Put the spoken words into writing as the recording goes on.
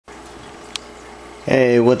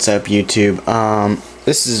Hey, what's up YouTube?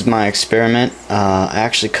 This is my experiment. I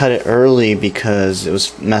actually cut it early because it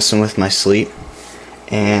was messing with my sleep,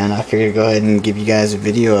 and I figured to go ahead and give you guys a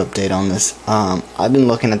video update on this. I've been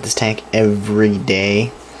looking at this tank every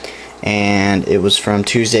day, and it was from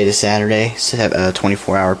Tuesday to Saturday, so a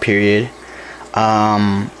 24-hour period.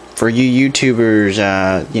 For you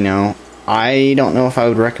YouTubers, you know, I don't know if I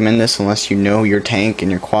would recommend this unless you know your tank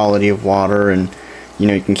and your quality of water, and you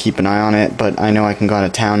know, you can keep an eye on it. But I know I can go out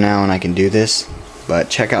of town now and I can do this. But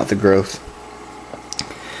check out the growth.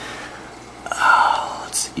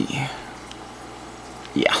 Let's see.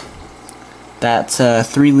 Yeah, that's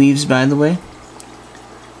 3 leaves, by the way,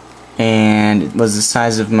 and it was the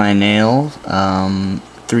size of my nail.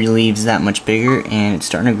 3 leaves that much bigger, and it's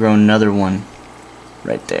starting to grow another one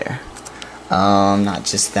right there. Not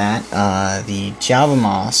just that, the Java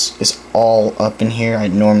moss is all up in here. I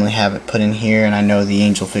normally have it put in here, and I know the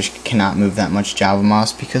angelfish cannot move that much Java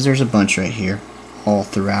moss because there's a bunch right here all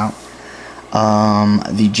throughout.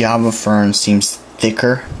 The Java fern seems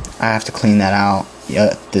thicker. I have to clean that out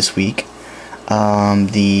this week.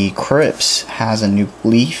 The Crypts has a new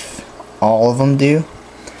leaf. All of them do.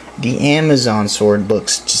 The Amazon sword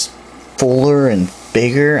looks just fuller and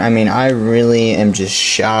bigger. I mean, I really am just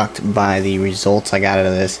shocked by the results I got out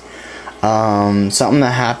of this. Something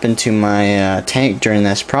that happened to my tank during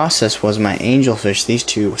this process was my angelfish, these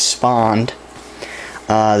two spawned.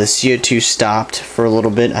 The CO2 stopped for a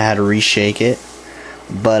little bit. I had to reshake it,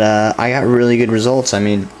 but I got really good results. I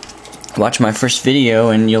mean, watch my first video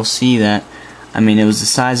and you'll see that, I mean, it was the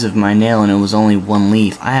size of my nail and it was only 1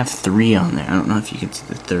 leaf. I have 3 on there. I don't know if you can see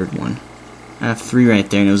the third one. I have 3 right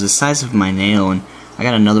there, and it was the size of my nail, and I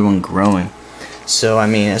got another one growing. So, I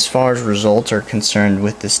mean, as far as results are concerned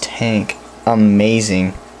with this tank,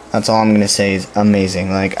 amazing. That's all I'm going to say is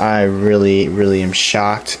amazing. Like, I really, really am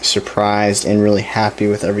shocked, surprised, and really happy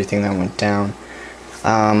with everything that went down.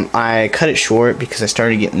 I cut it short because I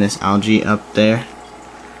started getting this algae up there,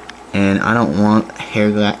 and I don't want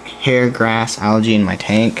hair grass algae in my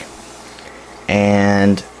tank.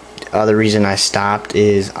 And the other reason I stopped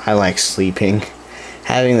is I like sleeping.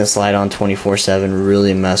 Having this light on 24/7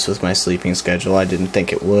 really messed with my sleeping schedule. I didn't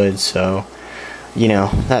think it would, so you know,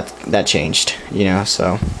 that changed, you know.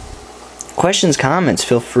 So questions, comments,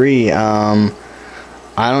 feel free. I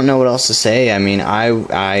don't know what else to say. I mean,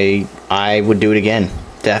 I would do it again.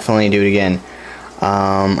 Definitely do it again.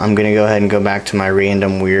 I'm gonna go ahead and go back to my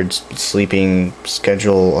random weird sleeping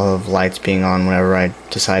schedule of lights being on whenever I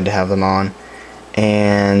decide to have them on,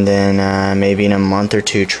 and then maybe in a month or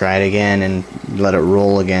 2 try it again and let it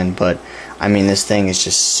roll again. But I mean, this thing is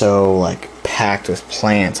just so like packed with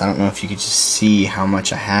plants. I don't know if you could just see how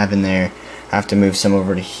much I have in there. I have to move some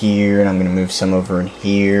over to here, and I'm gonna move some over in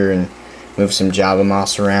here, and move some Java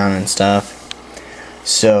moss around and stuff.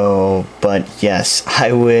 So, but yes,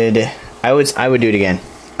 I would do it again.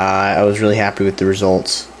 I was really happy with the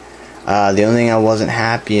results. The only thing I wasn't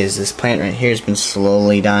happy is this plant right here has been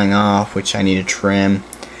slowly dying off, which I need to trim.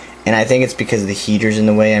 And I think it's because the heater's in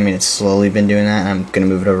the way. I mean, it's slowly been doing that, and I'm going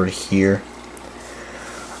to move it over to here.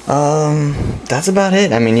 That's about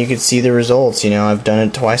it. I mean, you could see the results. You know, I've done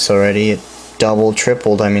it twice already. It doubled,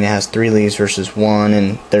 tripled. I mean, it has 3 leaves versus 1,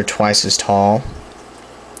 and they're twice as tall.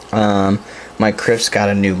 My Crypt's got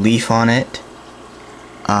a new leaf on it.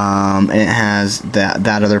 And it has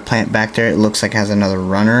that other plant back there. It looks like it has another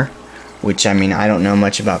runner, which, I mean, I don't know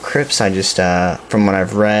much about Crypts. I just, from what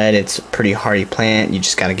I've read, it's a pretty hardy plant. You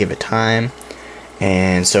just got to give it time.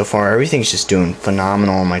 And so far, everything's just doing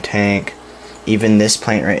phenomenal in my tank. Even this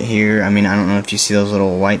plant right here, I mean, I don't know if you see those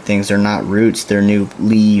little white things. They're not roots. They're new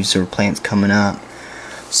leaves or plants coming up.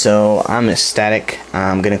 So I'm ecstatic.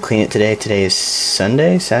 I'm going to clean it today. Today is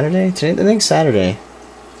Sunday? Saturday? Today, I think Saturday.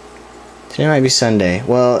 Today might be Sunday.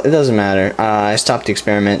 Well, it doesn't matter. I stopped the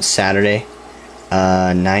experiment Saturday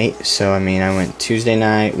night. So, I mean, I went Tuesday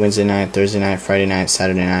night, Wednesday night, Thursday night, Friday night,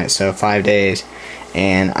 Saturday night. So, 5 days.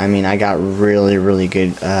 And, I mean, I got really, really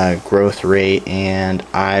good growth rate. And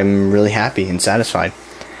I'm really happy and satisfied.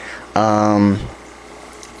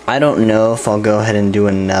 I don't know if I'll go ahead and do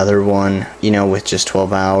another one, you know, with just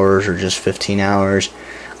 12 hours or just 15 hours.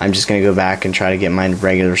 I'm just going to go back and try to get my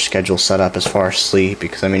regular schedule set up as far as sleep,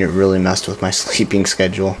 because I mean, it really messed with my sleeping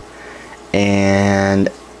schedule. And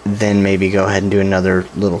then maybe go ahead and do another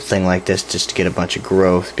little thing like this just to get a bunch of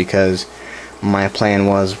growth, because my plan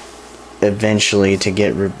was eventually to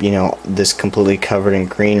get, you know, this completely covered in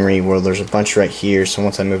greenery, where there's a bunch right here. So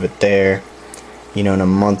once I move it there, you know, in a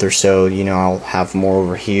month or so, you know, I'll have more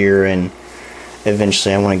over here, and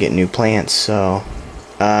eventually I want to get new plants. So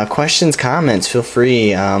questions, comments, feel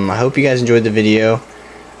free. I hope you guys enjoyed the video.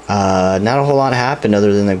 not a whole lot happened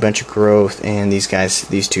other than a bunch of growth and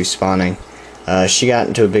these two spawning. She got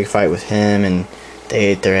into a big fight with him and they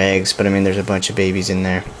ate their eggs, but I mean there's a bunch of babies in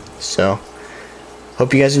there. So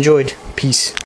hope you guys enjoyed. Peace.